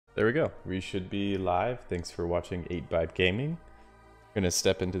There we go. We should be live. Thanks for watching 8byte Gaming. I'm gonna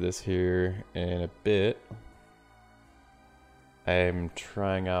step into this here in a bit. I'm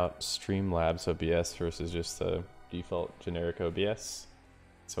trying out Streamlabs OBS versus just the default generic OBS,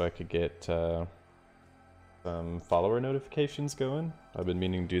 so I could get some follower notifications going. I've been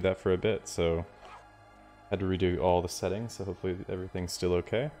meaning to do that for a bit, so I had to redo all the settings, so hopefully everything's still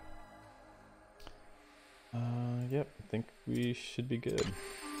okay. Yep, I think we should be good.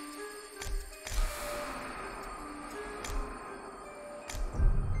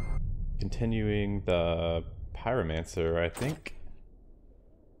 Continuing the Pyromancer, I think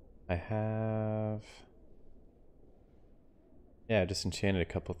I have... Yeah, just enchanted a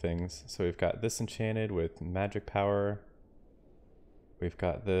couple things. So we've got this enchanted with magic power. We've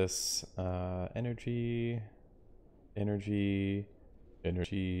got this energy, energy,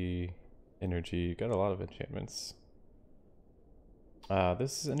 energy, energy. Got a lot of enchantments.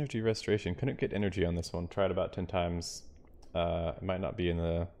 This is energy restoration. Couldn't get energy on this one. Tried about 10 times. It might not be in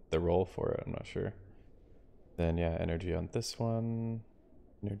the roll for it, I'm not sure. Then yeah, energy on this one.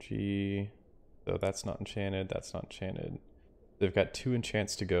 Energy. So that's not enchanted, that's not enchanted. They've got 2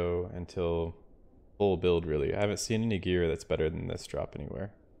 enchants to go until full build, really. I haven't seen any gear that's better than this drop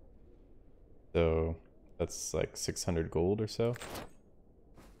anywhere. So that's like 600 gold or so.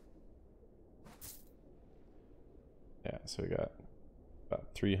 Yeah, so we got about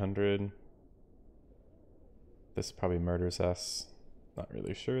 300. This probably murders us. Not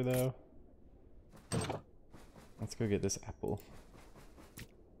really sure though. Let's go get this apple.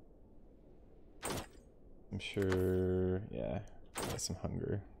 I'm sure, yeah, got some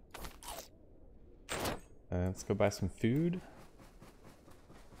hunger. Let's go buy some food.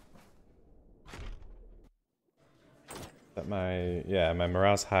 That my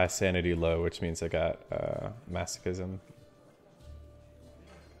morale's high, sanity low, which means I got masochism.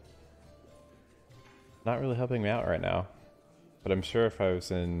 Not really helping me out right now, but I'm sure if I was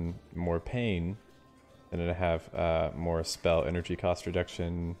in more pain, then I'd have more spell energy cost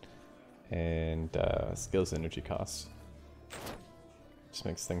reduction and skills energy costs. Just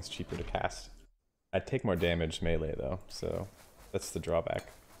makes things cheaper to cast. I take more damage melee though, so that's the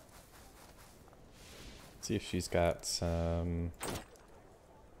drawback. Let's see if she's got some...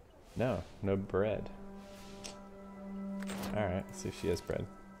 No bread. Alright, let's see if she has bread.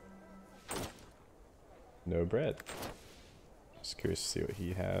 No bread. Just curious to see what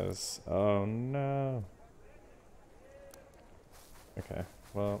he has. Oh no. Okay,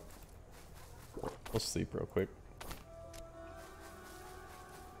 well, we'll sleep real quick.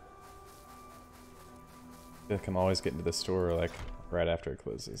 I feel like I'm always getting to the store like right after it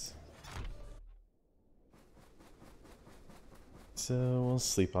closes. So we'll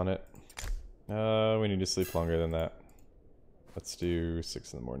sleep on it. We need to sleep longer than that. Let's do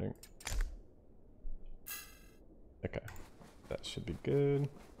 6 in the morning. Okay, that should be good.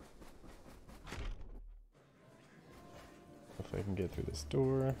 Hopefully I can get through this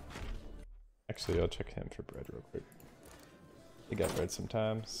door. Actually, I'll check him for bread real quick. He got bread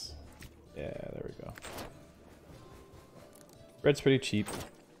sometimes. Yeah, there we go. Bread's pretty cheap.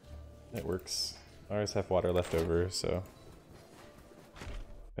 It works. I always have water left over, so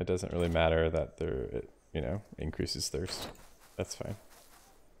it doesn't really matter that it, you know, increases thirst. That's fine.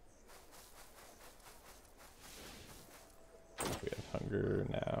 We have hunger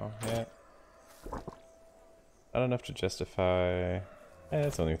now. Yeah. Not enough to justify.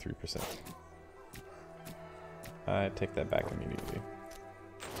 It's only 3%. I take that back immediately.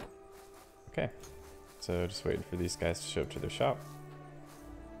 Okay. So just waiting for these guys to show up to their shop.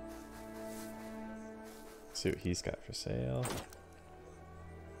 See what he's got for sale.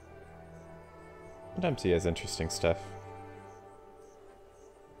 Sometimes he has interesting stuff.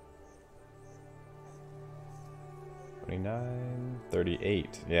 29,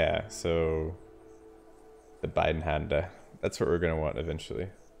 38. Yeah, so the Biden Handa. That's what we're gonna want eventually.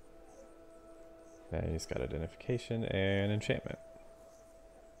 Yeah, he's got identification and enchantment.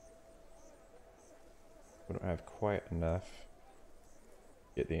 We don't have quite enough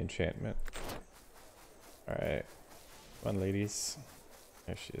to get the enchantment. Alright. Come on, ladies.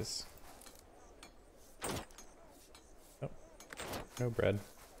 There she is. Nope. No bread.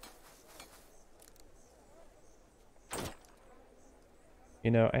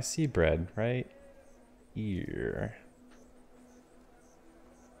 You know, I see bread right here.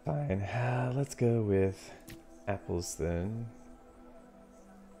 Fine. Let's go with apples then.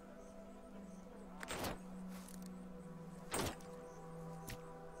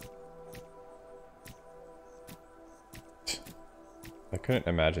 I couldn't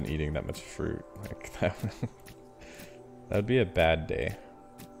imagine eating that much fruit like that. That would be a bad day.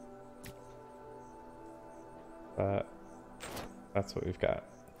 but that's what we've got.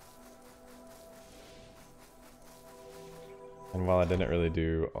 And while I didn't really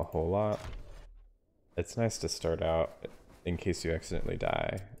do a whole lot, it's nice to start out in case you accidentally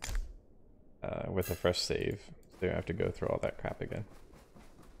die with a fresh save, so you don't have to go through all that crap again.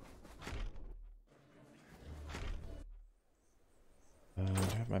 Do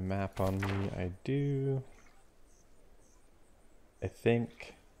I have my map on me? I do. I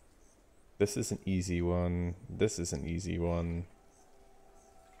think this is an easy one. This is an easy one.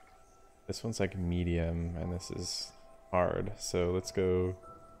 This one's like medium, and this is hard. So let's go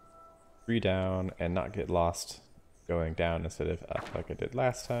 3 down and not get lost going down instead of up like I did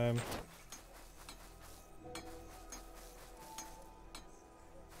last time.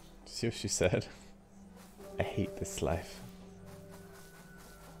 See what she said? I hate this life.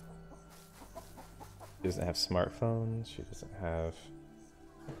 She doesn't have smartphones. She doesn't have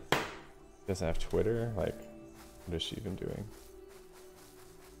Twitter. Like, what is she even doing?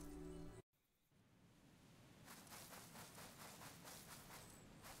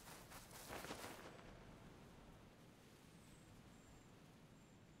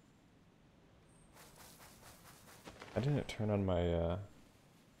 I didn't turn on my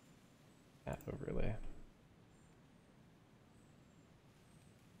app overlay.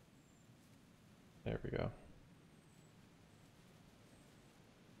 There we go.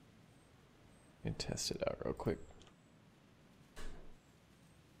 And test it out real quick.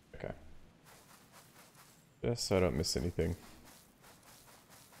 Okay. Just so I don't miss anything.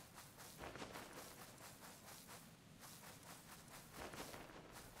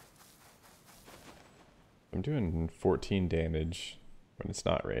 I'm doing 14 damage when it's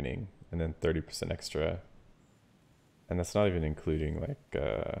not raining, and then 30% extra. And that's not even including like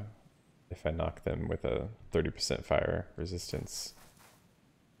if I knock them with a 30% fire resistance.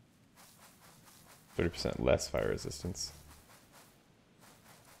 30% less fire resistance.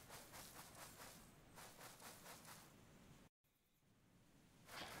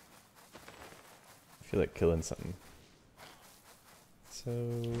 I feel like killing something.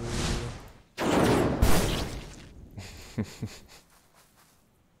 So...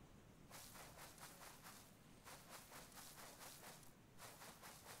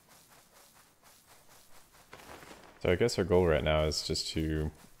 So I guess our goal right now is just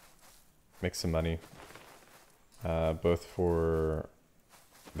to make some money, both for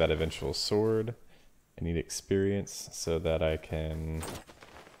that eventual sword. I need experience so that I can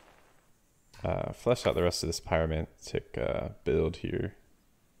flesh out the rest of this pyromantic build here.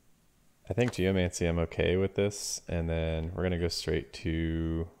 I think geomancy I'm okay with this, and then we're gonna go straight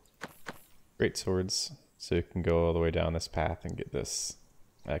to great swords, so you can go all the way down this path and get this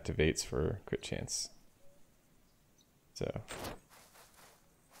activates for crit chance. So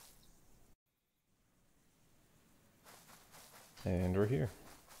and we're here.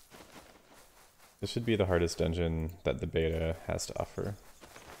 This should be the hardest dungeon that the beta has to offer.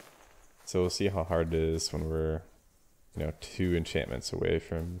 So we'll see how hard it is when we're, 2 enchantments away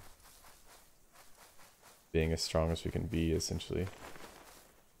from being as strong as we can be, essentially.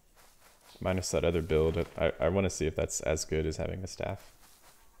 Minus that other build, I want to see if that's as good as having a staff.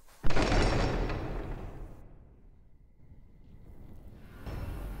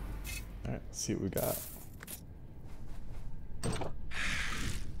 Alright, let's see what we got.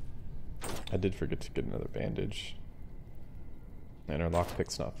 I did forget to get another bandage. And our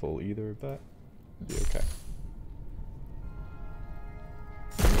lockpick's not full either, but it'll be okay.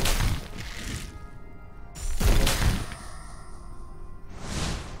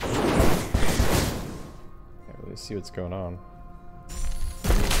 Can't really see what's going on.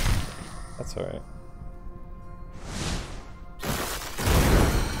 That's alright.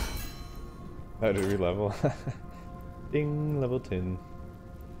 How do we level? Ding, level 10.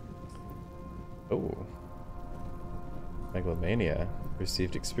 Oh. Megalomania.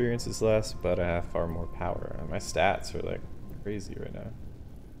 Received experiences less, but I have far more power. And my stats are like crazy right now. I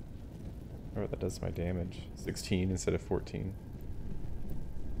wonder what that does to my damage. 16 instead of 14.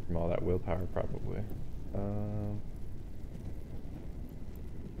 From all that willpower, probably.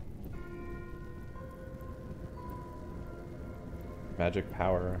 Magic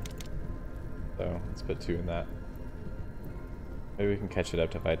power. So let's put 2 in that. Maybe we can catch it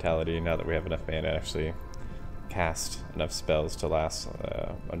up to vitality now that we have enough mana to actually cast enough spells to last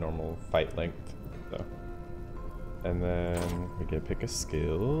a normal fight length. So, and then we can pick a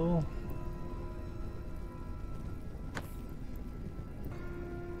skill.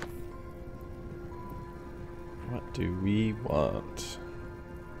 What do we want?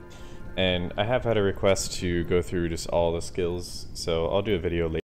 And I have had a request to go through just all the skills, so I'll do a video later.